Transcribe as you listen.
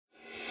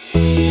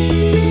Welcome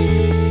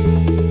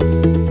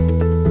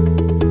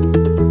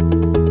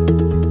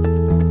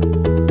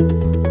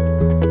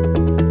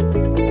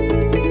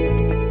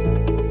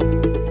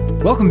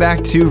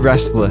back to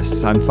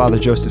Restless. I'm Father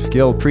Joseph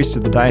Gill, priest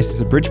of the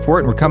Diocese of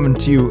Bridgeport, and we're coming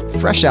to you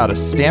fresh out of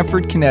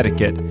Stamford,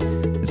 Connecticut.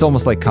 It's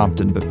almost like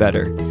Compton, but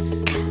better.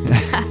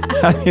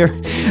 I'm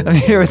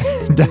here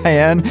with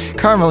Diane,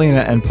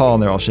 Carmelina, and Paul,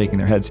 and they're all shaking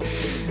their heads.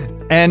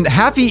 And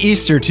happy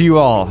Easter to you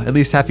all. At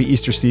least happy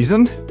Easter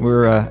season.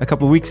 We're a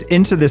couple weeks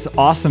into this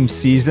awesome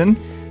season,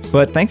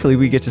 but thankfully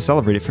we get to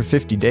celebrate it for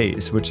 50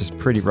 days, which is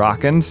pretty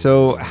rockin'.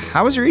 So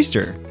how was your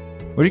Easter?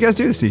 What did you guys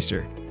do this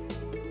Easter?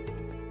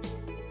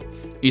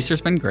 Easter's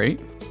been great.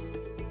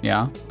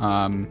 Yeah.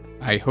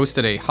 I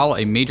hosted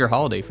a major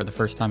holiday for the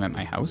first time at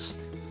my house.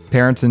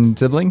 Parents and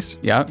siblings?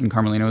 Yeah, and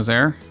Carmelina was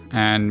there,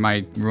 and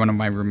one of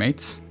my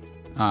roommates.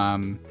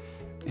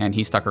 And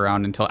he stuck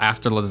around until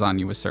after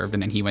lasagna was served,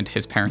 and then he went to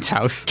his parents'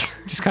 house,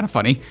 which is kind of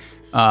funny.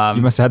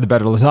 You must have had the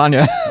better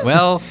lasagna.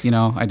 Well,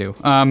 I do.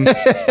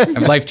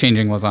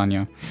 Life-changing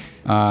lasagna.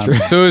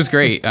 So it was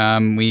great.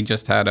 We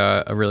just had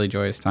a really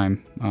joyous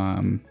time.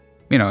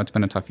 It's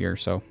been a tough year,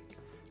 so.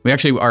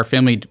 Our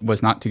family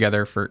was not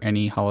together for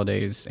any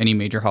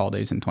major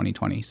holidays in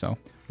 2020. So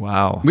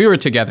wow, we were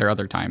together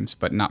other times,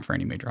 but not for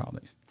any major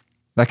holidays.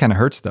 That kind of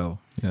hurts, though.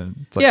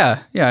 Yeah,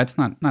 it's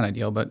not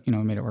ideal, but we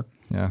made it work.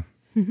 Yeah,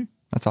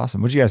 that's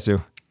awesome. What did you guys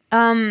do?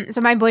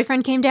 So my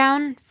boyfriend came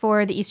down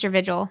for the Easter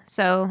Vigil.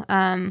 So,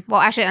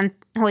 actually on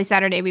Holy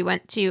Saturday we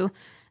went to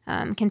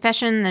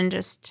confession, then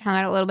just hung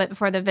out a little bit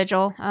before the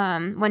Vigil.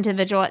 Went to the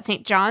Vigil at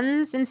St.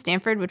 John's in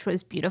Stamford, which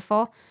was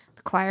beautiful.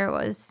 The choir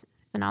was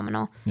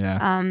phenomenal.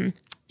 Yeah.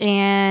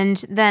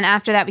 And then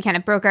after that, we kind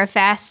of broke our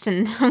fast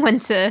and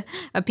went to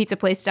a pizza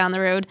place down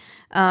the road.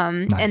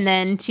 Nice. And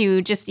then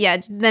to just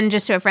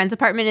to a friend's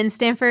apartment in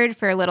Stamford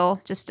for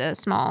just a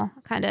small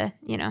kind of,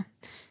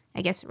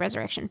 I guess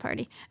resurrection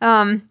party.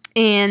 And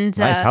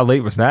nice. How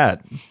late was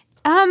that?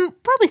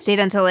 Probably stayed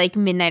until like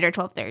midnight or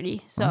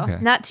 12:30. So okay.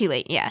 Not too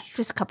late. Yeah.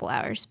 Just a couple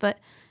hours, but,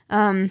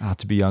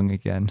 to be young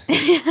again.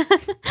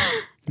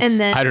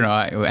 And then I don't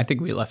know. I think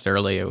we left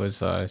early. It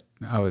was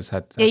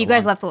you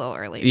guys left a little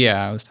early.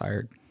 Yeah, I was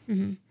tired.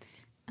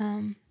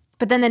 Mm-hmm.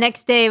 But then the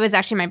next day was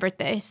actually my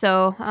birthday.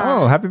 So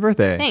happy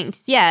birthday!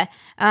 Thanks. Yeah.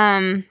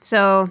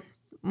 So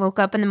woke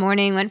up in the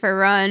morning, went for a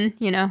run.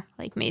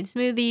 Made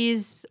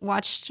smoothies,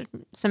 watched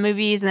some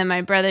movies, and then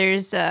my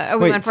brothers.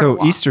 Went for a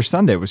walk. Easter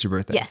Sunday was your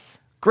birthday. Yes.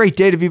 Great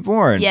day to be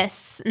born.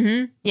 Yes.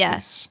 Mm-hmm. Yeah.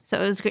 Nice.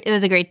 So it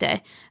was a great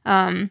day.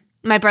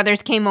 My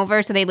brothers came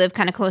over, so they live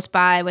kind of close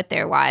by with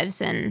their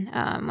wives and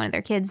one of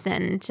their kids.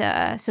 And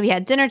so we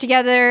had dinner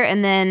together.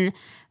 And then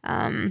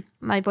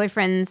my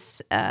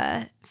boyfriend's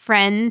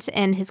friend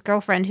and his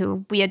girlfriend,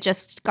 who we had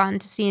just gone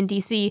to see in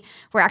D.C.,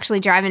 were actually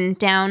driving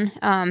down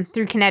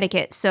through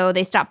Connecticut. So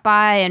they stopped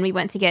by and we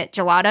went to get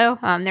gelato.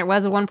 There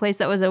was one place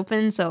that was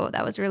open, so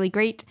that was really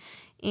great.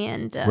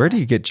 And where do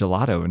you get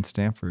gelato in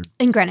Stamford?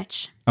 In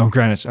Greenwich. Oh,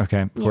 Greenwich.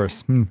 Okay, of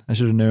course. I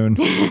should have known.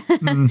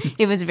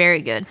 It was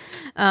very good.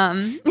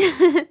 And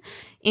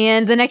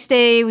the next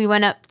day we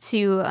went up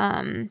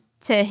to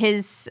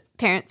his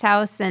parents'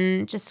 house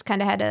and just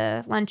kind of had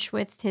a lunch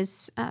with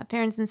his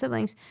parents and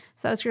siblings.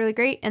 So that was really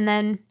great. And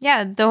then,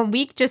 the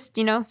week just,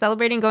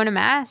 celebrating going to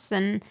Mass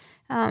and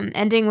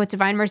ending with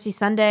Divine Mercy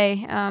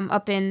Sunday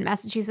up in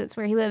Massachusetts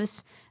where he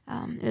lives.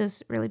 It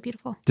was really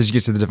beautiful. Did you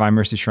get to the Divine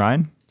Mercy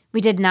Shrine? We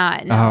did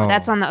not. No, Oh.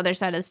 That's on the other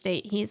side of the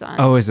state he's on.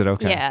 Oh, is it?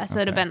 Okay. Yeah, so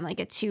okay. it'd have been like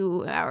a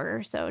 2-hour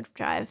or so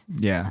drive.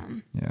 Yeah.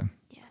 Yeah.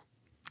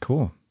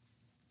 Cool.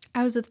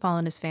 I was with Paul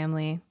and his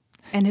family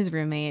and his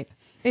roommate.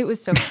 It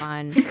was so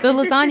fun. The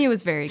lasagna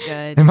was very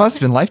good. It must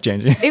have been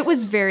life-changing. It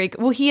was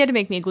well, he had to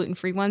make me a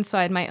gluten-free one, so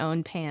I had my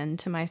own pan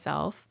to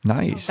myself.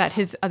 Nice. That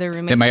his other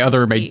roommate. And my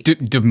other roommate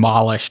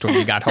demolished when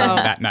we got home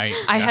that night.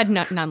 I had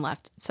none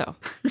left, so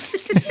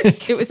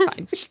it was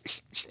fine.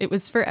 It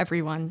was for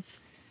everyone.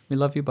 We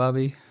love you,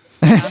 Bobby.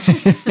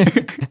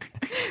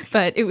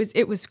 But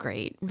it was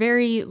great.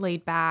 Very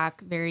laid back,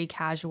 very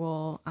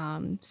casual.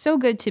 So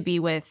good to be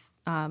with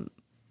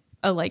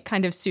a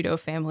kind of pseudo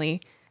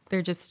family.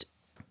 They're just,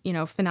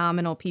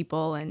 phenomenal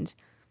people, and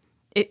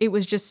it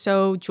was just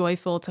so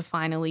joyful to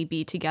finally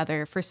be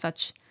together for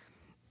such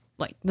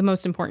the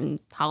most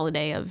important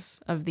holiday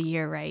of the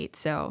year, right?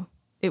 So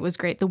it was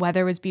great. The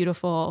weather was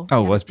beautiful.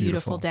 Oh, it was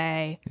beautiful beautiful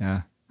day.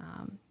 Yeah.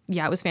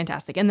 Yeah, it was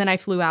fantastic. And then I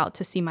flew out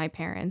to see my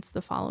parents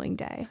the following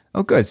day.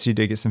 Oh, good. So you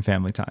did get some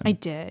family time. I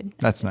did.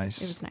 That's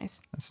nice. It was nice.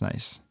 That's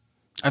nice.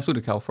 I flew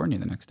to California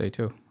the next day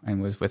too,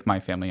 and was with my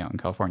family out in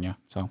California.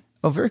 So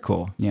Oh, very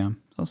cool. yeah,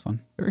 that was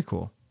fun. Very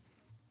cool.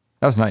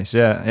 That was nice.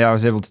 Yeah. I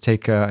was able to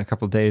take a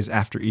couple of days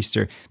after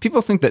Easter. People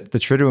think that the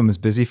Triduum is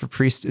busy for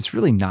priests. It's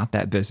really not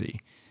that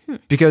busy.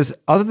 Because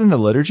other than the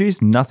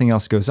liturgies, nothing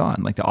else goes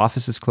on. The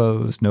office is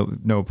closed,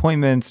 no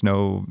appointments,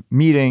 no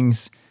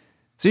meetings.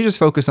 So you just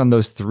focus on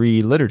those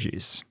 3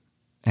 liturgies.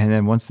 And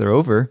then once they're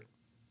over,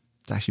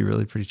 it's actually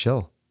really pretty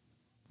chill,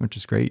 which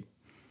is great.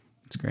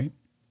 It's great.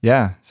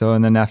 Yeah. So,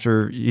 and then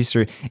after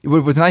Easter,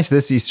 what was nice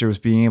this Easter was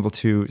being able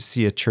to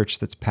see a church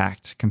that's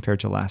packed compared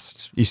to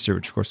last Easter,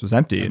 which of course was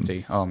empty.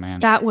 Empty. Oh man.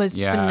 That was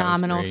Yeah, it was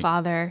phenomenal, great.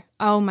 Father.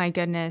 Oh my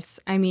goodness.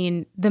 I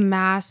mean, the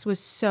mass was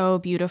so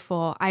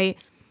beautiful.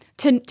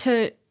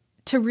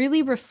 To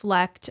really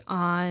reflect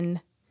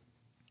on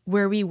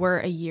where we were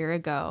a year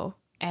ago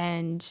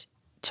and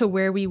to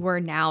where we were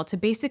now, to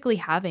basically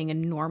having a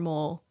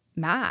normal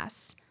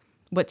mass,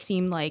 what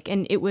seemed like,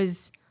 and it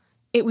was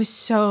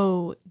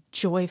so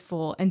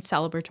joyful and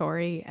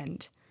celebratory,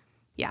 and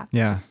yeah,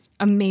 just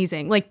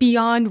amazing, like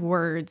beyond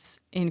words,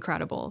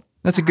 incredible.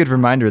 That's a good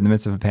reminder in the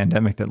midst of a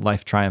pandemic that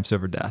life triumphs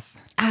over death.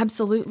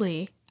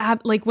 Absolutely.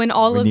 Like when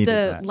all We of needed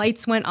the that.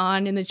 lights went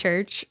on in the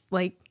church,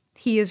 like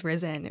he is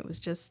risen. It was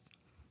just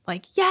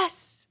like,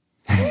 yes,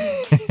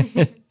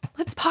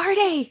 let's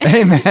party.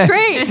 Amen.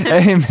 Great.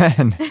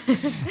 Amen.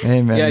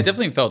 Amen. Yeah, it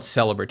definitely felt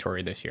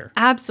celebratory this year. It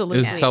Absolutely.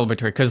 was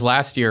celebratory because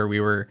last year we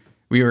were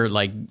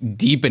like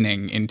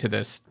deepening into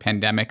this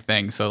pandemic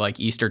thing. So like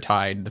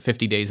Eastertide, the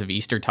 50 days of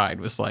Eastertide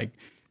was like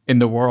in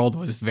the world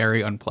was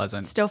very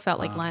unpleasant. Still felt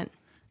like Lent.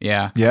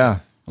 Yeah, Yeah.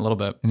 a little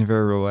bit. In a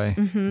very real way.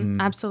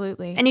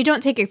 Absolutely. And you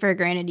don't take it for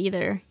granted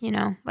either,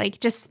 like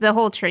just the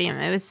whole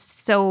Triduum. It was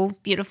so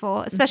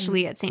beautiful,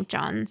 especially at St.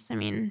 John's. I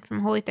mean, from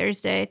Holy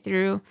Thursday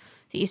through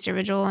the Easter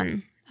Vigil.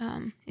 And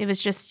it was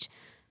just,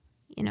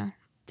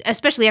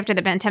 especially after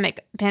the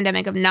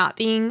pandemic of not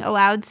being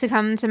allowed to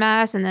come to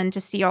Mass and then to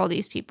see all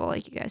these people,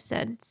 like you guys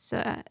said,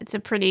 it's a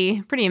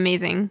pretty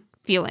amazing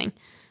feeling.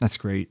 That's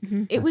great.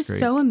 It was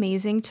so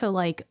amazing to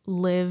like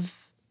live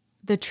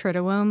the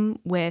Triduum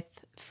with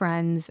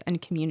friends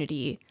and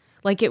community.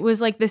 Like it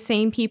was like the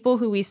same people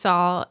who we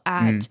saw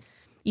at,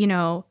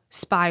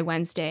 Spy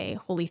Wednesday,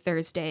 Holy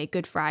Thursday,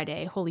 Good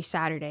Friday, Holy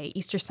Saturday,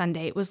 Easter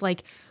Sunday. It was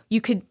like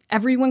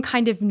everyone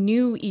kind of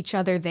knew each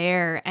other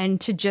there, and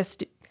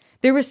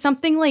there was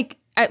something like,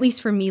 at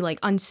least for me, like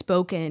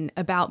unspoken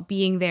about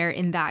being there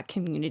in that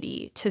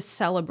community to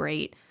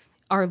celebrate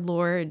our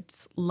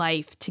Lord's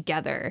life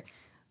together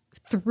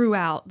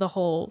throughout the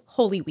whole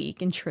Holy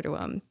Week in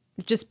Triduum.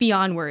 Just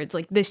beyond words.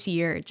 Like this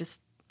year, it's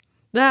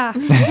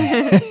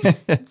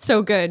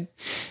so good.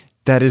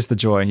 That is the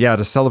joy. Yeah,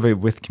 to celebrate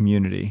with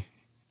community.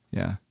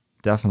 Yeah,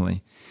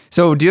 definitely.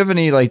 So do you have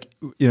any,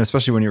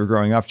 especially when you were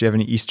growing up, do you have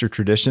any Easter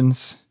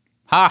traditions?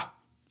 Ha!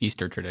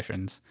 Easter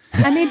traditions.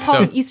 I made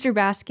Paul an Easter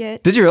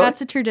basket. Did you really?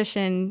 That's a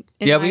tradition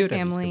in Yeah, my we would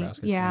family. have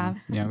Easter baskets. Yeah,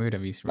 Yeah, we would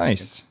have Easter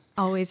baskets. Nice.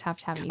 always have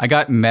to have an Easter. I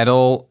got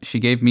metal. She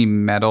gave me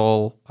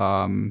metal,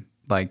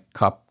 like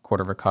cup,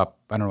 quarter of a cup.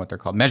 I don't know what they're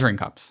called. Measuring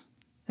cups.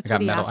 That's I got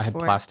what he metal. asked I had for.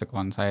 plastic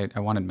ones. I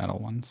wanted metal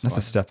ones. That's so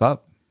a step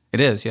up. It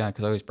is, yeah,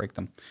 because I always break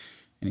them.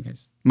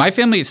 Anyways, my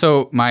family.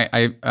 So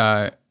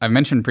I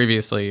mentioned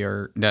previously,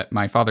 or that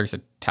my father's a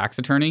tax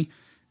attorney,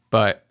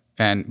 but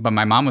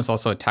my mom was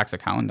also a tax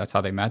accountant. That's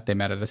how they met. They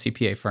met at a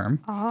CPA firm.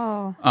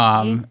 Oh.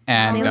 And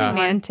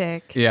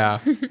romantic. yeah,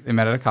 they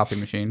met at a copy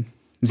machine.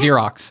 A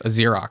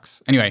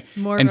Xerox. Anyway,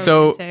 More and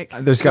so romantic.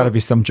 There's got to be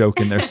some joke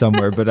in there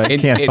somewhere, but I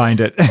can't find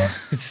it.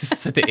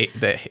 it's the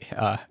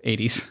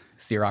 80s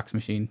Xerox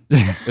machine.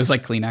 It was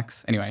like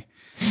Kleenex. Anyway,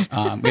 we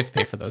have to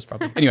pay for those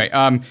probably. Anyway,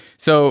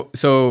 so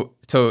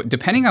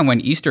depending on when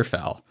Easter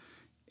fell,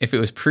 if it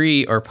was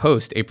pre or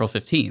post April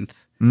 15th,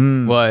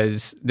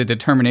 was the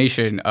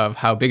determination of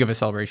how big of a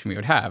celebration we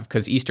would have,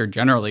 because Easter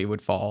generally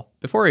would fall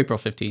before April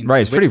 15th. Right,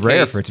 it's in which pretty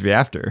rare case for it to be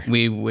after.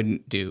 We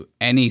wouldn't do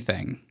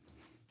anything.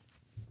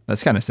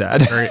 That's kind of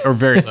sad.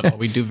 Very little.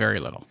 We do very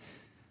little.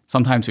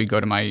 Sometimes we'd go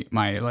to my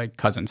like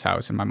cousin's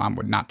house, and my mom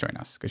would not join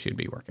us because she'd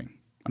be working,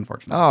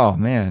 unfortunately. Oh,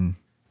 man.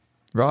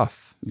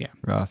 Rough. Yeah.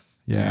 Rough.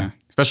 Yeah.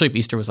 Especially if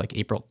Easter was like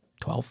April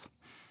 12th.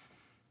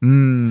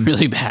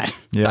 Really bad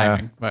Yeah.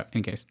 timing, but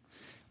in case.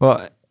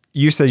 Well,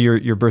 you said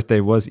your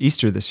birthday was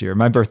Easter this year.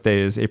 My birthday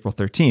is April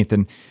 13th.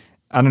 And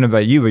I don't know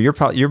about you, but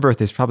your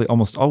birthday is probably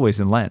almost always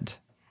in Lent.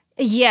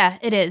 Yeah,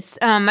 it is.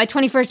 My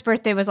 21st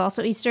birthday was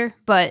also Easter,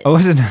 but Oh,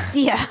 isn't it?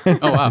 yeah.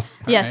 Oh, wow.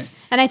 Yes. All right.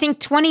 And I think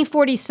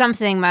 2040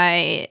 something,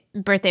 my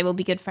birthday will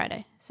be Good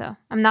Friday. So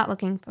I'm not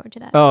looking forward to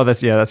that. Oh,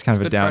 that's kind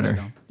of a Good Friday, downer.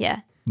 though. Yeah.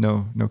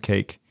 No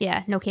cake.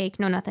 Yeah. No cake,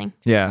 no nothing.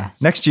 Yeah.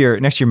 Fast. Next year,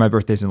 my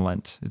birthday's in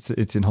Lent.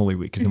 It's in Holy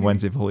Week. It's the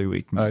Wednesday of Holy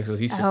Week. Oh,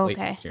 because Easter's Oh, late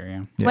okay. next year,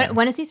 yeah. Yeah.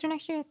 When is Easter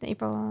next year?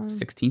 April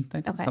 16th,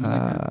 I think. Okay. Something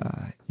like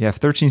that. Yeah, if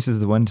 13th is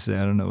the Wednesday,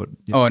 I don't know what.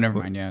 Oh, never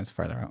mind. Yeah, it's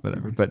farther out.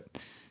 Whatever.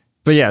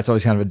 But yeah, it's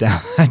always kind of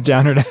a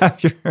downer to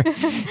have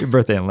your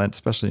birthday in Lent,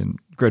 especially in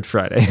Good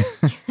Friday.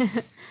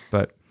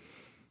 But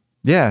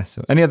yeah,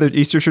 so any other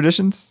Easter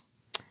traditions?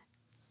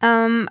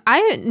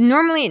 I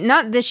normally,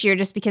 not this year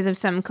just because of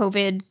some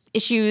COVID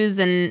issues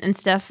and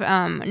stuff,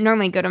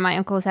 normally go to my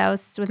uncle's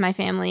house with my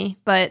family.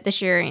 But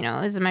this year,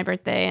 this is my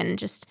birthday and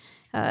just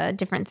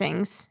different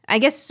things. I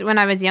guess when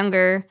I was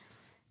younger,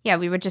 yeah,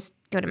 we would just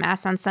go to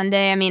Mass on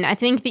Sunday. I mean, I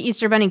think the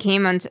Easter bunny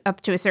came up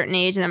to a certain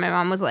age, and then my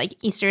mom was like,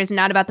 Easter is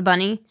not about the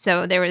bunny.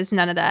 So there was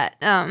none of that.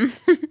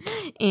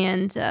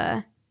 And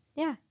yeah,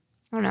 I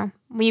don't know.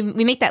 We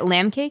make that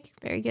lamb cake.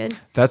 Very good.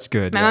 That's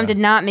good. My mom did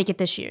not make it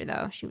this year,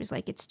 though. She was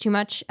like, it's too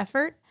much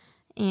effort,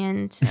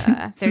 and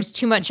there's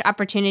too much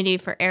opportunity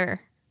for error.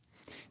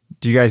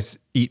 Do you guys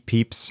eat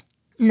Peeps?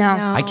 No.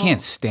 I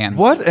can't stand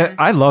What?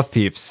 I love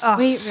Peeps. Oh,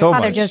 Wait, so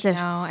Father much. Joseph.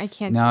 No, I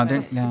can't No, do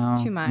it. there's- no,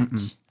 It's too much.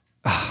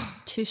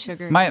 Too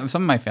sugary.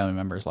 Some of my family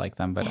members like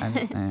them, but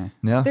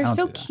No? They're don't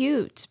so do that.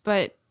 cute,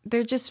 but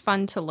they're just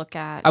fun to look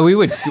at.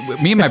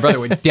 me and my brother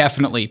would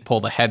definitely pull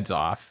the heads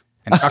off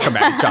and chuck them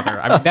at each other.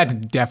 I mean, that's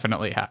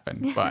definitely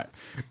happened, but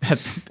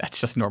that's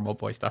just normal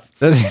boy stuff.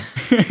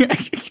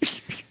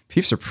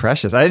 Peeps are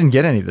precious. I didn't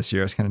get any this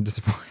year. I was kind of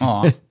disappointed.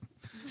 Aw.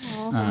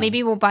 Well,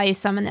 maybe we'll buy you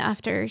some in the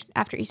after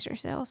Easter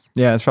sales.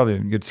 Yeah, it's probably a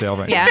good sale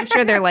right Yeah, I'm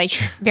sure they're like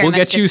very We'll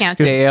much get you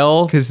discounted.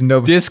 stale Because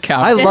no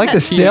discount. I like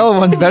the stale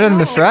ones better than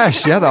the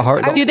fresh. Yeah, the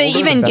hard. Do they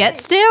even get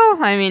stale?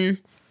 I mean,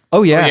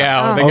 Oh yeah.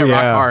 Yeah, they get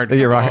rock hard. They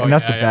get rock hard. Oh, And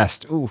that's yeah, the yeah.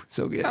 best. Ooh,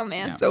 so good. oh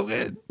man. So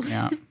good.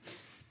 Yeah.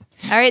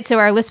 All right, so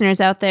our listeners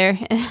out there,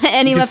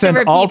 any You can leftover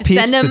send all peeps,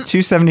 Peeps send to them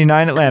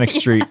 279 Atlantic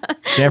Street,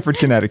 Stamford,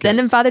 Connecticut. send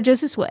them Father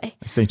Joseph's way.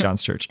 St.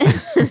 John's Church.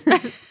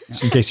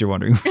 Just in case you're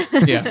wondering.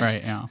 Yeah,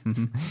 right. Yeah.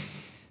 Mhm.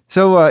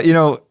 So,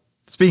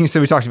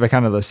 so we talked about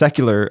kind of the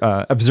secular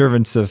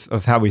observance of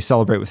how we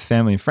celebrate with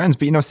family and friends.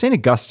 But, St.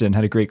 Augustine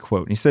had a great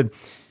quote. He said,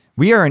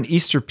 "We are an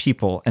Easter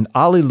people, and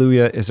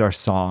Alleluia is our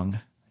song."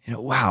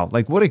 Wow,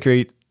 like what a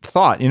great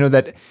thought.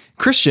 That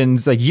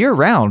Christians, like year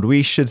round,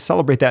 we should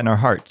celebrate that in our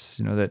hearts,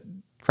 that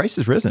Christ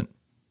is risen.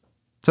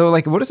 So,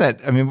 like, what does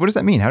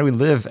that mean? How do we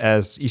live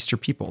as Easter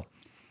people?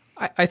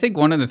 I think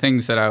one of the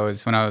things that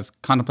when I was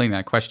contemplating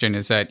that question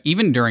is that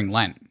even during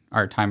Lent,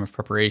 our time of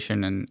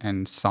preparation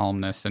and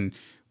solemnness, and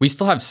we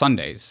still have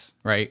Sundays,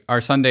 right?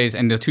 Our Sundays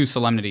and the two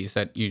solemnities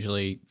that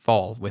usually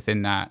fall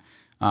within that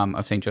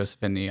of St. Joseph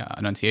and the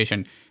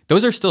Annunciation,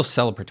 those are still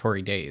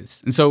celebratory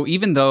days. And so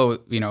even though,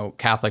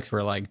 Catholics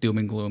were like doom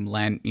and gloom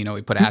Lent,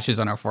 we put ashes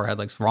on our forehead,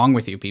 like, what's wrong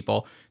with you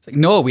people? It's like,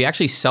 no, we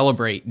actually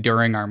celebrate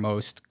during our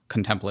most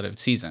contemplative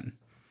season.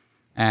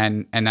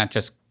 And that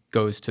just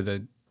goes to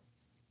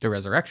the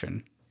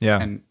resurrection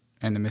and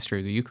the mystery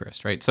of the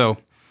Eucharist, right? So,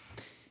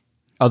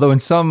 Although in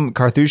some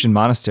Carthusian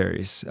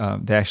monasteries,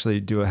 they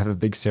actually have a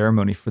big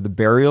ceremony for the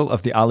burial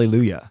of the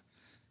Alleluia.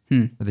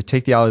 They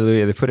take the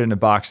Alleluia, they put it in a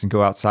box and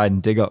go outside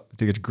and dig a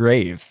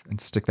grave and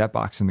stick that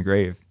box in the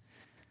grave.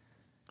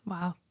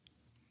 Wow.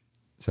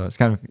 So it's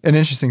kind of an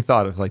interesting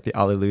thought of like the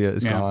Alleluia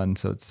is gone,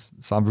 so it's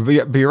somber.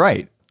 But you're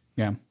right.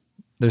 yeah.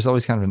 There's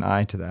always kind of an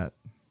eye to that.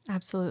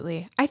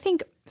 Absolutely. I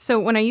think so.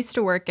 When I used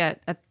to work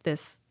at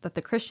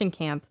the Christian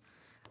camp,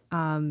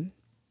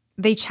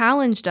 they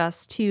challenged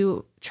us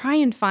to try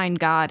and find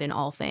God in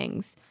all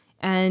things.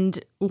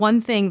 And one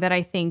thing that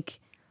I think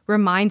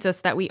reminds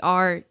us that we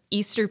are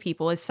Easter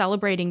people is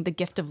celebrating the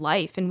gift of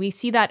life. And we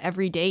see that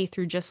every day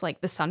through just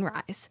like the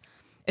sunrise,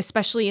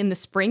 especially in the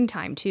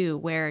springtime too,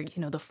 where,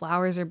 the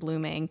flowers are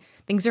blooming,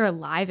 things are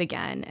alive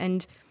again.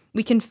 And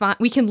we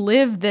can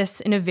live this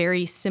in a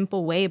very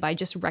simple way by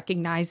just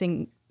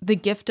recognizing the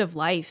gift of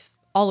life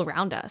all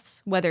around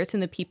us, whether it's in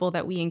the people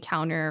that we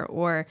encounter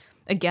or,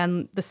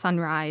 again, the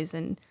sunrise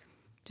and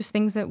just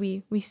things that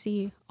we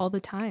see all the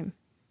time.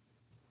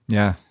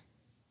 Yeah.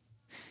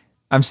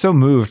 I'm so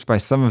moved by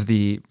some of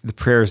the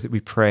prayers that we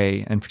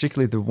pray, and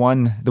particularly the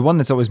one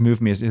that's always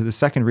moved me is the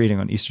second reading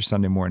on Easter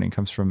Sunday morning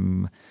comes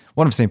from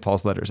one of St.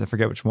 Paul's letters. I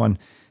forget which one,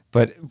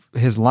 but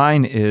his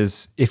line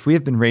is, "If we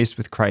have been raised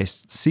with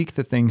Christ, seek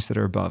the things that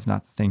are above,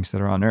 not the things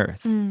that are on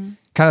earth." Kind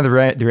of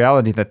the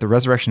reality that the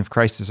resurrection of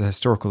Christ is a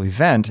historical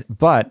event,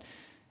 but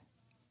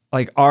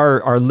like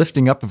our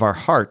lifting up of our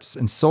hearts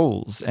and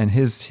souls and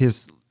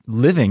his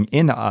living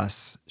in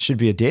us should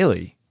be a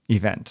daily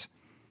event.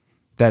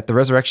 That the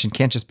resurrection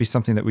can't just be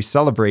something that we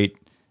celebrate,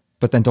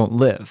 but then don't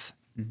live.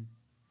 Mm-hmm.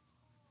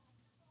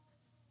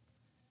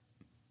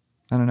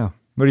 I don't know.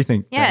 What do you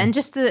think? Yeah, Dan? and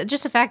just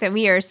the fact that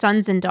we are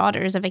sons and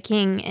daughters of a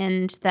king,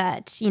 and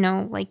that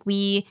like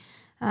we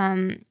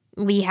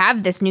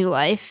have this new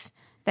life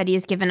that he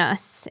has given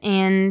us,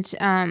 and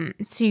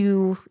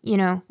to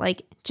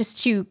like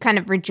just to kind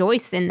of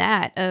rejoice in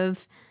that,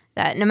 of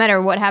that no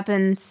matter what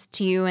happens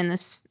to you in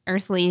this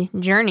earthly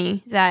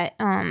journey, that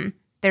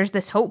there's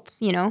this hope,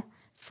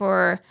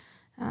 for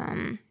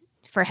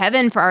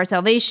heaven, for our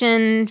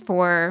salvation,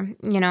 for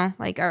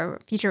like our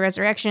future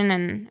resurrection.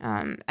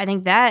 And I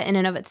think that in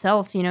and of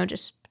itself,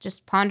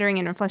 just pondering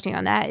and reflecting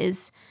on that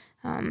is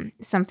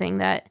something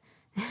that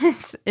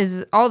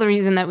is all the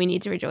reason that we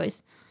need to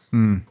rejoice.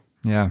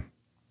 Yeah.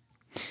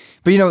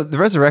 But the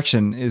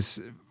resurrection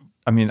is,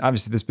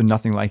 obviously there's been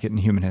nothing like it in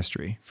human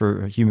history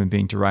for a human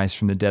being to rise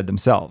from the dead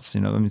themselves.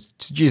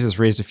 Jesus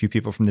raised a few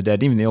people from the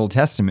dead. Even in the Old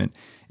Testament,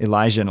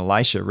 Elijah and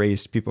Elisha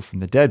raised people from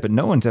the dead, but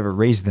no one's ever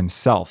raised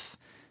themselves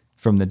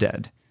from the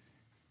dead.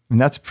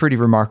 That's a pretty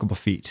remarkable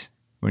feat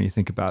when you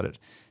think about it.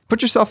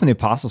 Put yourself in the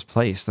apostles'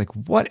 place. Like,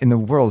 what in the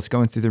world is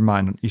going through their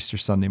mind on Easter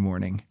Sunday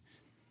morning?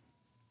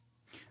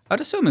 I'd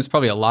assume there's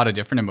probably a lot of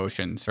different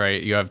emotions,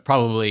 right? You have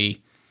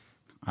probably,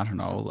 I don't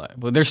know,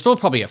 well, they're still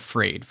probably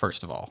afraid,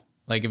 first of all.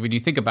 Like, when you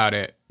think about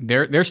it,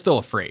 they're still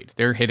afraid.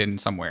 They're hidden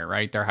somewhere,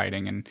 right? They're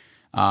hiding,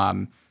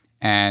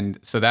 and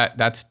so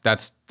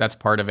that's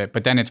part of it.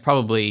 But then it's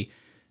probably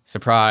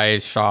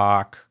surprise,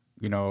 shock,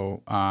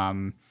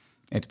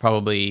 It's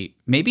probably,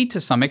 maybe to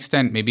some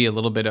extent, maybe a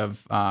little bit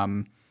of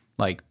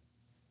like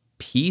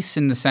peace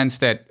in the sense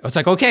that it's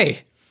like,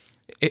 okay,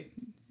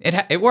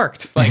 it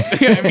worked. Like,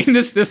 I mean,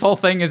 this whole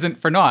thing isn't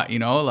for naught,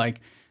 like,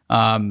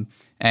 and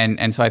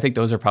so I think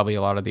those are probably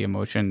a lot of the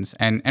emotions,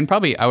 and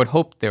probably I would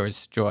hope there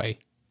was joy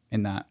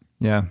in that.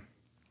 Yeah.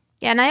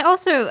 Yeah, and I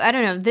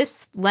don't know,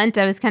 this Lent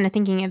I was kind of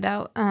thinking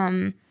about,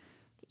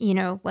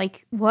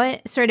 like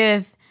what sort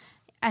of,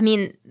 I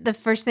mean, the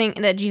first thing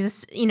that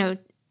Jesus,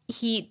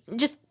 he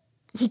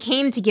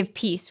came to give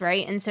peace,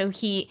 right? And so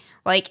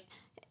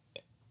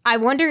I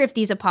wonder if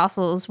these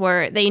apostles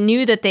they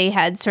knew that they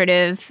had sort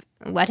of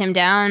let him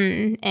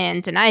down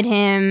and denied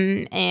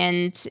him,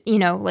 and,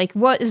 like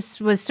what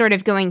was sort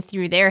of going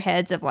through their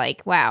heads of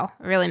like, wow,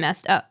 really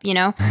messed up,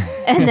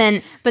 and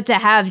then, but to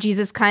have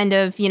Jesus kind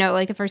of,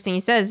 like the first thing he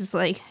says is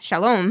like,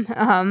 shalom.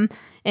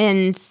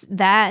 And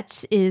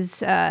that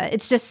is,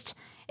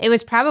 it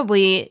was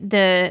probably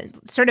the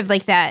sort of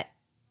like that,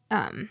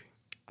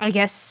 I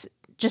guess,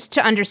 just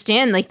to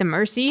understand like the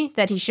mercy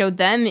that he showed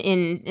them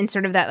in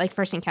sort of that like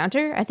first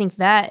encounter. I think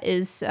that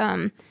is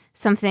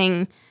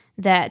something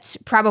that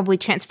probably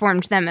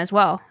transformed them as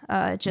well.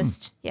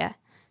 Yeah.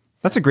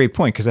 That's a great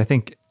point, because I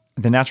think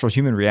the natural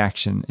human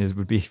reaction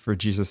would be for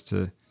Jesus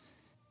to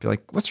be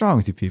like, what's wrong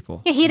with you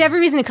people? Yeah, he had every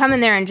reason to come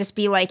in there and just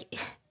be like,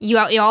 you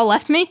all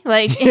left me,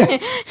 like,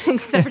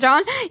 except for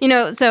John,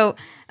 so,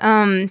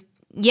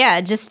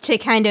 just to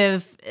kind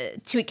of,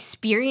 to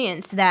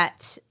experience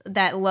that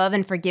love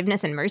and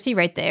forgiveness and mercy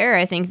right there.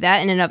 I think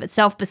that in and of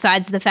itself,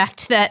 besides the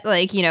fact that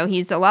like,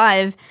 he's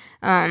alive,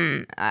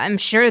 I'm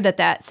sure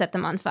that set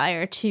them on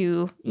fire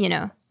to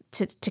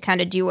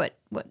kind of do what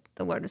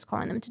the Lord was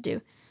calling them to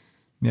do.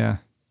 Yeah.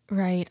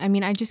 Right. I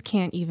mean, I just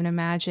can't even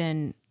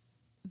imagine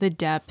the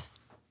depth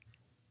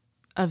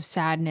of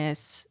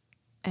sadness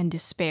and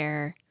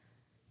despair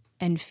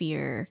and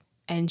fear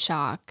and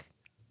shock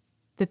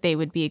that they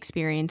would be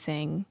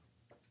experiencing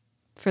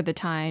for the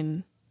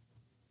time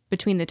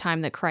between the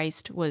time that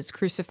Christ was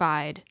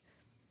crucified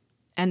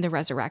and the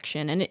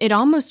resurrection. And it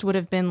almost would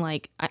have been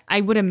like,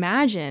 I would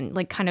imagine,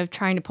 like kind of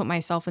trying to put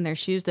myself in their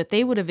shoes, that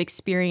they would have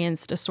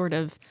experienced a sort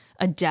of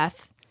a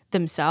death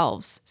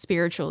themselves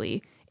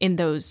spiritually in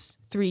those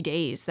 3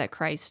 days that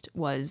Christ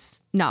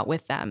was not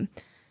with them.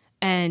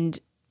 And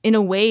in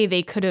a way,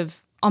 they could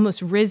have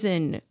almost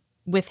risen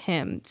with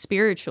him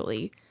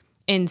spiritually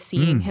in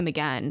seeing him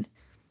again,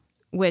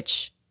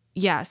 which,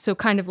 yeah, so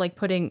kind of like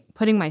putting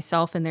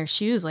myself in their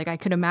shoes, like I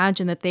could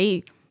imagine that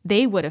they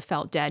would have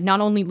felt dead,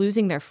 not only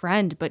losing their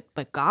friend,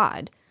 but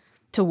God,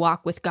 to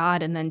walk with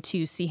God and then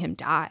to see him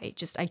die.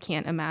 Just, I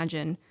can't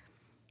imagine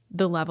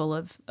the level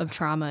of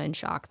trauma and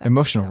shock.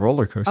 Emotional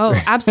roller coaster. Oh,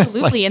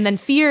 absolutely. And then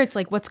fear, it's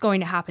like, what's going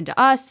to happen to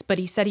us? But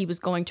he said he was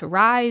going to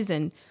rise,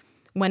 and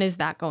when is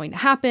that going to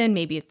happen?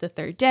 Maybe it's the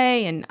third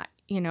day, and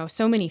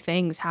so many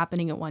things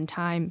happening at one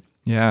time.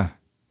 Yeah.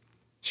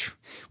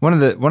 One of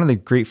the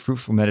great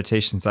fruitful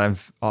meditations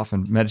I've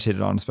often meditated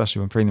on,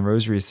 especially when praying the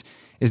rosaries,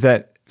 is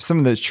that some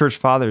of the church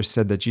fathers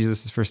said that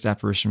Jesus' first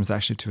apparition was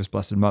actually to his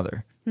Blessed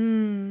Mother.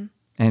 And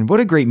what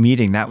a great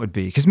meeting that would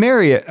be. Because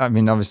Mary, I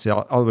mean, obviously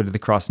all the way to the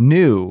cross,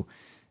 knew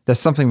that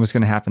something was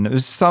going to happen. There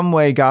was some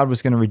way God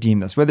was going to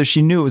redeem this. Whether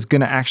she knew it was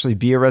going to actually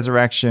be a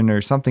resurrection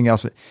or something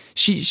else, but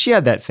she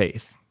had that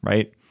faith,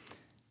 right?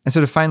 And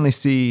so to finally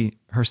see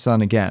her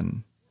son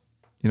again,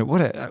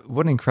 what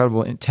an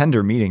incredible,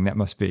 tender meeting that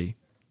must be.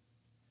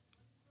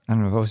 I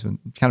don't know, I've always been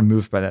kind of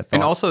moved by that thought.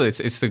 And also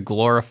it's the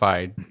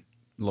glorified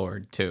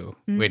Lord too,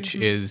 which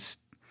is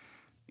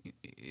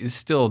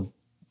still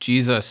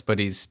Jesus, but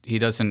he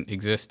doesn't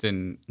exist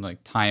in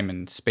like time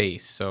and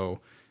space. So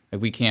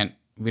like we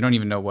don't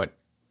even know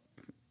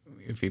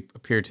if he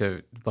appeared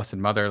to Blessed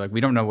Mother, like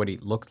we don't know what he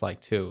looked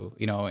like too,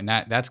 and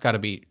that's got to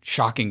be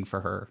shocking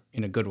for her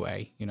in a good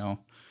way,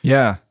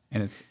 Yeah.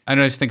 And I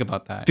don't just think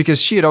about that.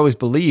 Because she had always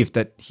believed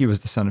that he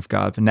was the Son of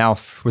God, but now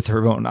with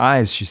her own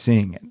eyes, she's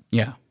seeing it.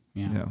 Yeah.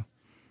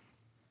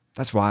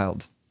 That's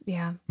wild.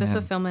 Yeah, the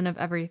fulfillment of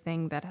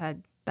everything that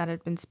had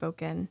been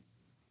spoken.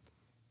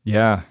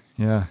 Yeah.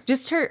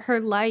 Just her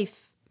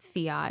life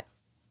fiat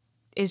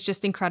is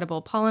just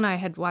incredible. Paul and I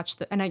had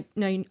watched and I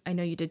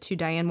know you did too,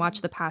 Diane,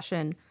 watched The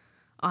Passion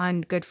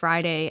on Good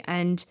Friday,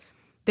 and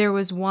there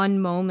was one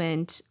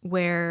moment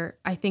where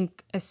I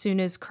think as soon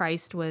as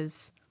Christ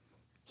was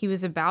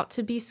about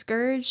to be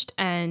scourged,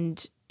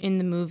 and in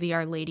the movie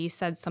Our Lady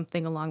said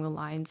something along the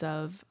lines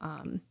of,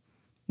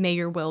 may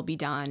your will be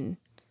done.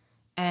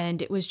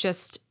 And it was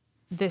just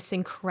this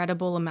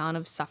incredible amount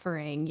of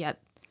suffering, yet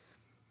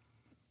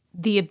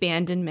the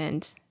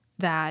abandonment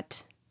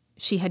that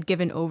she had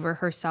given over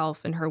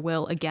herself and her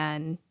will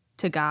again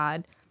to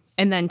God,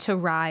 and then to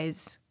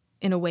rise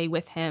in a way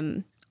with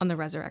him on the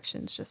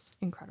resurrection is just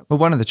incredible. Well,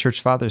 one of the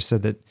church fathers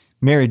said that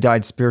Mary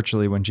died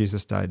spiritually when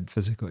Jesus died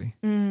physically.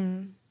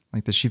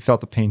 Like that she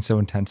felt the pain so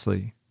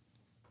intensely.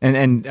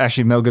 And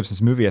actually Mel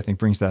Gibson's movie, I think,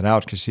 brings that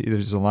out, because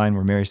there's a line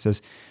where Mary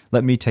says,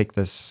 let me take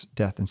this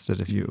death instead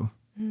of you.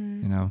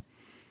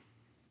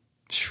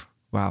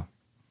 Wow.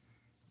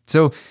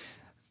 So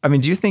I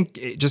mean, do you think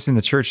just in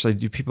the church, like,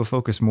 do people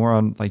focus more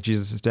on like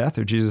Jesus' death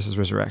or Jesus'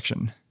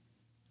 resurrection?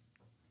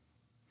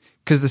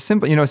 Because the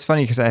simple, it's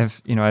funny because I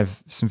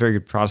have some very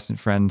good Protestant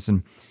friends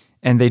and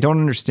they don't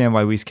understand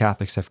why we as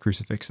Catholics have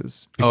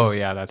crucifixes. Oh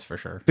yeah, that's for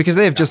sure. Because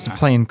they have just a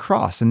plain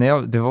cross, and I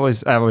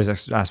always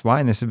asked why,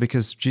 and they said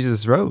because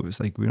Jesus rose.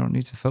 Like, we don't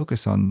need to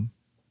focus on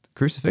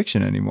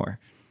crucifixion anymore.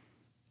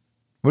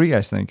 What do you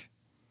guys think?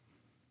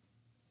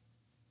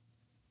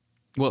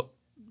 Well,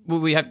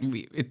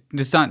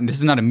 this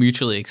is not a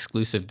mutually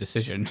exclusive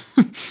decision.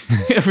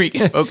 We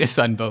can focus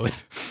on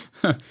both,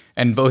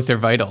 and both are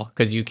vital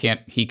because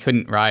he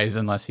couldn't rise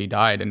unless he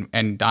died,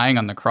 and dying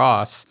on the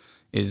cross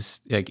is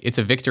like it's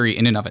a victory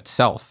in and of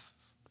itself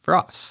for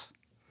us.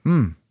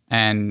 And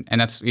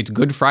it's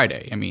Good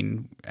Friday. I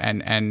mean,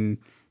 and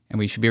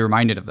we should be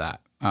reminded of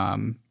that.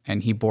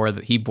 And he bore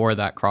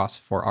that cross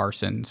for our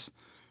sins.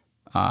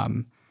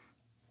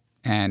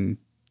 And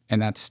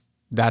that's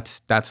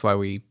why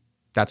we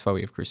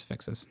have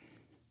crucifixes.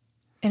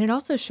 And it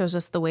also shows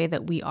us the way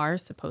that we are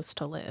supposed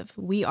to live.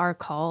 We are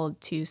called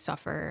to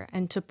suffer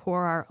and to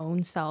pour our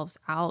own selves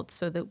out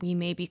so that we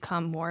may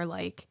become more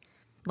like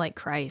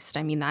Christ.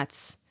 I mean,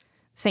 that's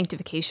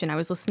sanctification. I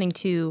was listening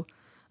to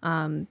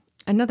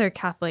another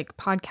Catholic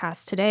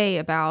podcast today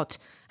about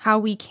how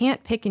we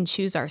can't pick and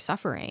choose our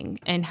suffering,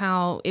 and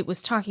how it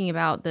was talking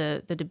about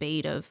the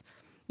debate of,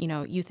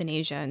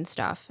 euthanasia and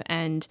stuff.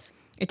 And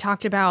it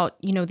talked about,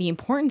 the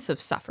importance of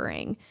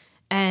suffering,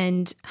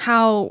 and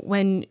how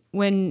when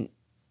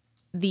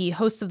the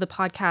host of the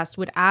podcast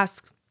would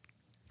ask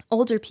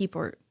older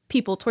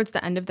people towards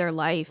the end of their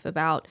life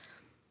about,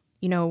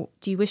 do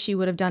you wish you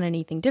would have done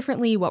anything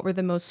differently? What were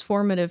the most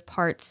formative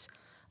parts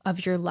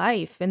of your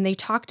life? And they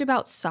talked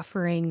about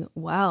suffering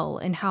well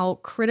and how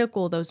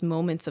critical those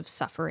moments of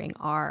suffering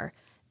are.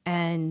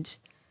 And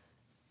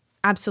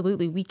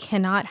absolutely, we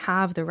cannot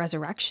have the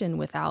resurrection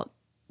without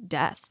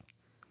death.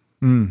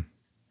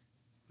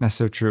 That's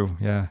so true.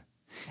 Yeah.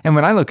 And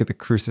when I look at the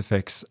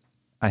crucifix,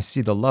 I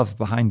see the love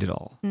behind it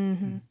all.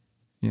 Mm-hmm.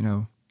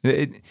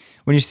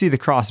 When you see the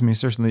cross, I mean,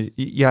 certainly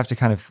you have to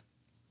kind of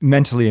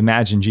mentally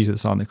imagine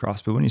Jesus on the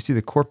cross. But when you see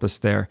the corpus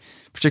there,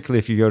 particularly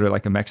if you go to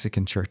like a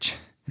Mexican church,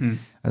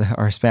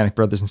 our Hispanic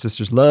brothers and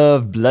sisters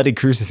love bloody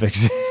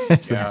crucifixes.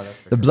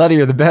 The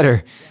bloodier, the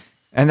better.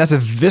 Yes. And that's a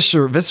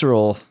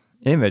visceral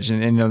image.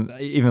 And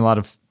even a lot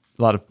of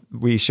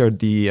we showed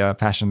the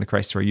Passion of the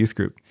Christ to our youth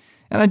group.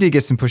 And I did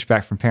get some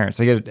pushback from parents.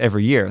 I get it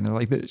every year. And they're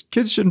like, the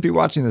kids shouldn't be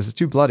watching this. It's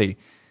too bloody.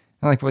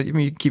 I'm like, well, you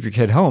can keep your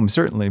kid home,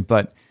 certainly.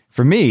 But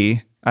for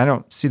me, I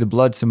don't see the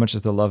blood so much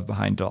as the love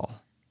behind it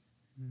all.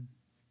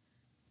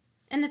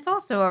 And it's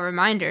also a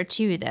reminder,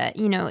 too, that,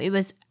 it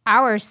was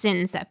our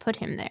sins that put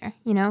him there.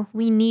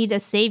 We need a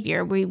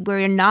savior.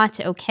 We're not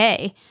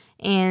okay.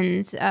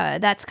 And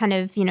that's kind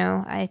of,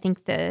 I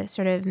think the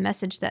sort of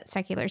message that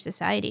secular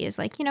society is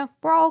like,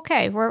 we're all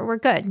okay. We're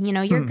good.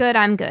 You're good,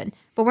 I'm good.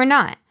 But we're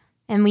not.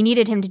 And we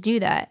needed him to do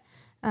that.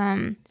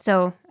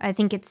 So I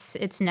think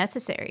it's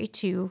necessary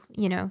to,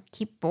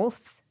 keep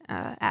both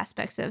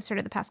aspects of sort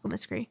of the Paschal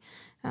mystery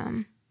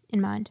in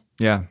mind.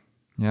 Yeah,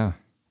 yeah.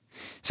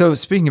 So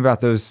speaking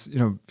about those,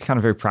 kind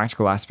of very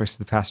practical aspects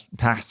of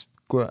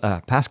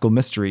the Paschal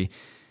mystery,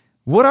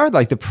 what are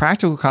like the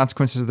practical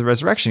consequences of the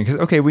resurrection? Because,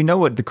 okay, we know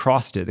what the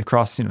cross did. The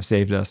cross,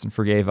 saved us and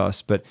forgave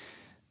us. But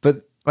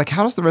like,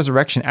 how does the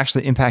resurrection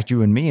actually impact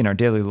you and me in our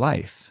daily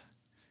life?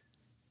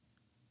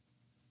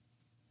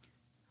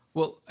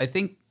 Well, I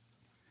think,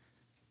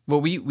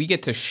 we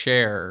get to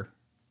share.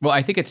 Well,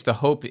 I think it's the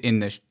hope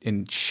in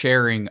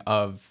sharing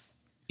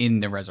in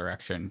the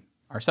resurrection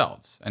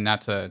ourselves, and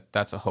that's a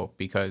hope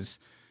because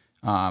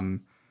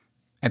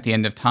at the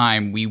end of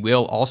time we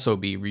will also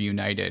be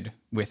reunited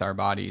with our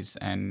bodies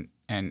and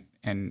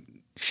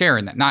share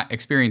in that, not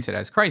experience it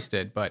as Christ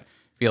did, but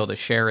be able to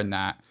share in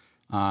that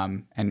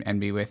and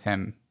be with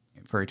him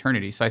for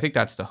eternity. So I think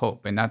that's the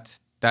hope, and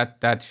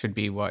that should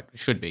be what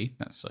should be,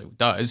 not necessarily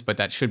does, but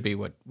that should be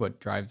what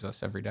drives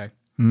us every day.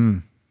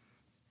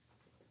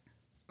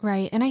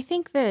 Right. And I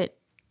think that,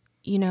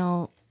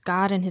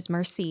 God in his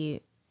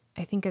mercy,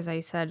 I think, as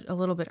I said a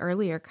little bit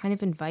earlier, kind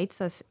of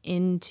invites us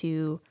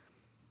into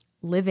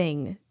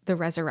living the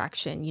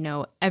resurrection.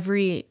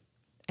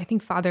 I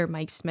think Father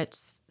Mike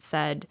Smith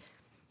said,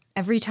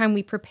 every time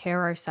we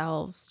prepare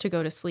ourselves to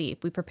go to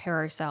sleep, we prepare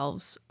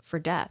ourselves for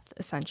death,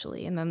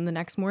 essentially. And then the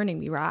next morning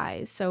we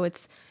rise. So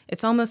it's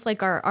almost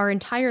like our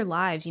entire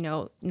lives,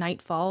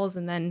 night falls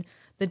and then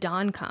the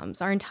dawn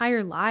comes. Our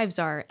entire lives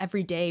are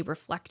every day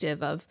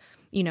reflective of,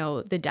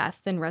 the death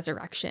and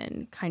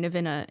resurrection, kind of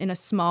in a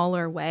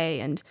smaller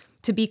way. And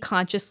to be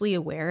consciously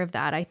aware of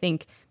that, I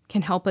think,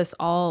 can help us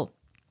all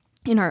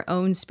in our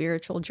own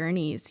spiritual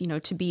journeys,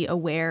 to be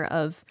aware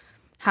of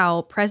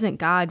how present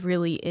God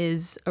really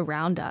is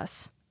around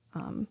us.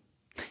 And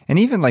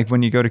even like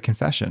when you go to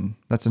confession,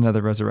 that's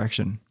another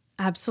resurrection.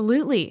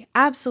 Absolutely.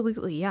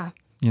 Absolutely. Yeah.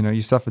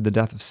 You suffered the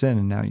death of sin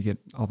and now you get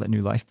all that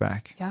new life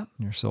back in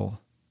your soul.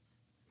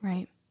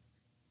 Right.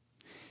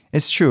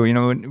 It's true.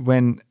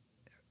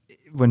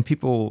 When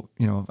people,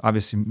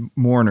 obviously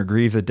mourn or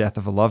grieve the death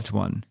of a loved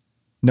one,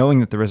 knowing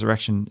that the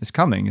resurrection is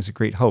coming is a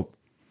great hope.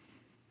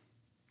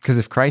 Because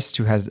if Christ,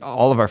 who has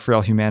all of our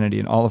frail humanity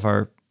and all of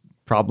our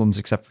problems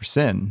except for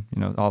sin,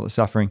 all the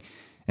suffering,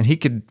 and he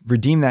could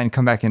redeem that and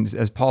come back in,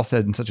 as Paul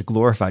said, in such a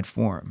glorified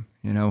form,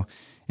 in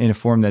a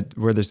form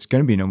where there's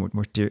going to be no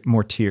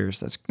more tears.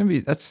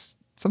 That's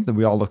something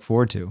we all look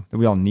forward to, that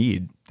we all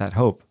need, that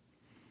hope.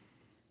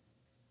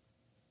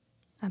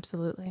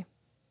 Absolutely.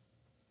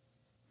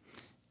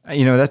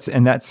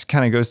 That's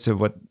kind of goes to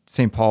what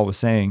St. Paul was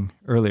saying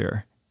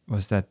earlier,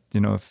 was that,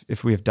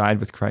 if we have died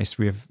with Christ,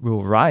 we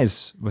will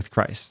rise with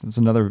Christ. It's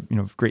another,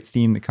 great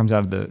theme that comes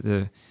out of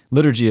the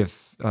liturgy of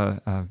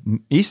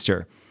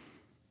Easter.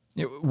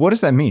 What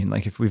does that mean?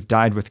 Like, if we've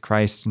died with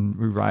Christ and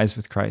we rise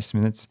with Christ,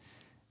 it's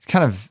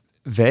kind of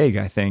vague,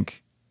 I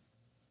think.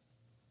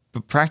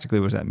 But practically,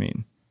 what does that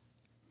mean?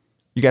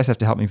 You guys have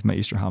to help me with my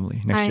Easter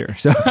homily next year.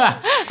 So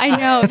I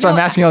know. That's why I'm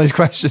asking all these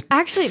questions.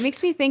 Actually, it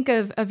makes me think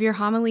of your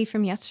homily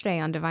from yesterday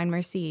on Divine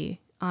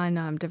Mercy,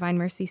 on Divine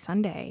Mercy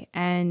Sunday,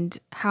 and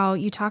how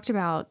you talked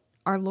about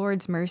our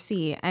Lord's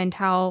mercy and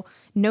how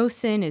no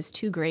sin is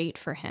too great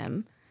for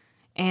him.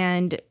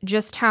 And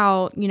just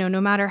how,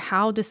 no matter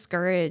how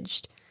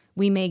discouraged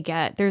we may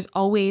get, there's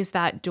always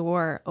that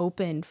door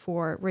open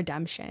for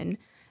redemption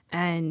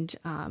and,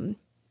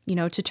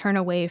 to turn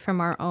away from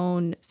our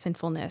own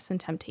sinfulness and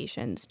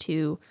temptations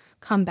to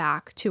come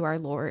back to our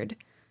Lord.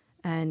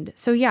 And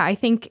so, yeah, I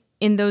think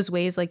in those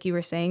ways, like you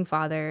were saying,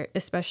 Father,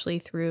 especially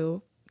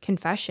through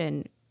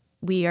confession,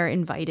 we are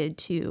invited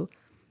to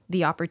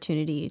the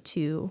opportunity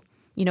to,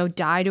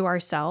 die to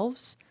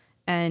ourselves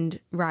and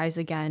rise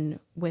again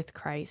with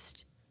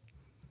Christ.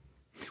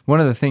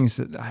 One of the things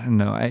that, I don't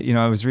know,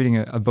 I was reading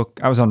a book.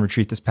 I was on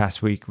retreat this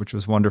past week, which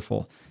was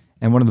wonderful.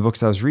 And one of the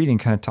books I was reading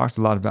kind of talked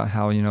a lot about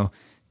how,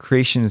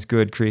 creation is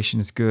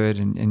good,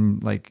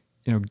 and like,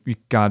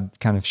 God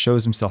kind of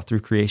shows himself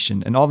through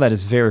creation. And all that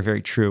is very,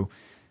 very true.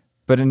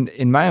 But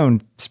in my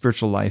own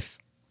spiritual life,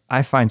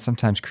 I find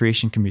sometimes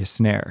creation can be a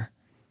snare,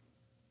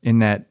 in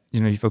that,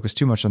 you focus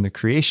too much on the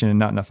creation and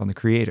not enough on the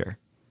creator.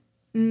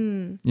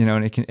 And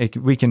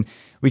we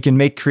can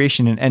make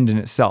creation an end in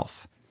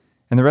itself.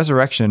 And the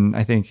resurrection,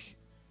 I think,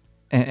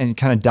 and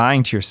kind of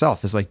dying to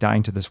yourself is like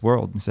dying to this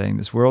world and saying,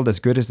 this world, as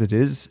good as it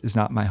is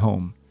not my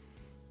home.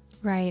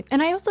 Right.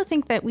 And I also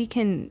think that we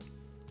can,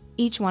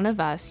 each one of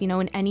us,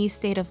 in any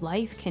state of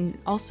life can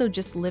also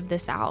just live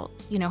this out,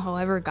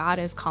 however God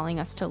is calling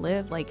us to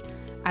live. Like,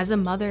 as a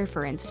mother,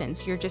 for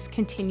instance, you're just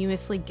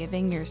continuously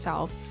giving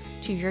yourself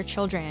to your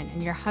children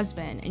and your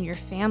husband and your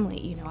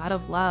family, out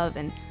of love.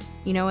 And,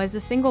 as a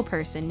single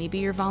person, maybe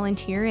you're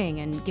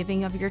volunteering and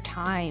giving of your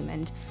time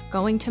and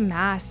going to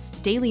mass,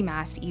 daily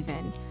mass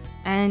even.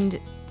 And,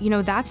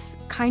 that's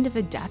kind of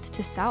a death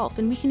to self.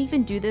 And we can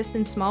even do this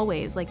in small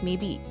ways, like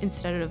maybe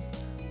instead of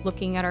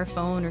looking at our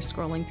phone or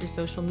scrolling through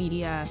social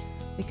media,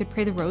 we could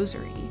pray the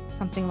rosary,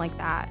 something like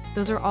that.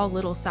 Those are all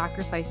little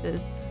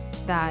sacrifices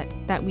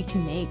that we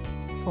can make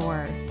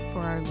for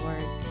our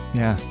Lord.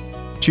 Yeah.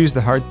 Choose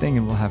the hard thing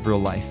and we'll have real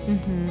life.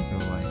 Mm-hmm.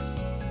 Real life.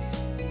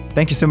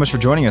 Thank you so much for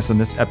joining us on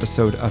this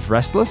episode of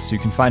Restless. You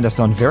can find us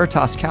on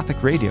Veritas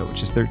Catholic Radio,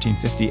 which is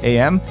 1350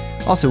 AM.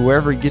 Also,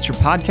 wherever you get your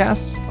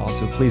podcasts.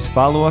 Also, please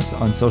follow us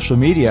on social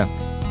media.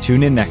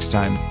 Tune in next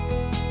time.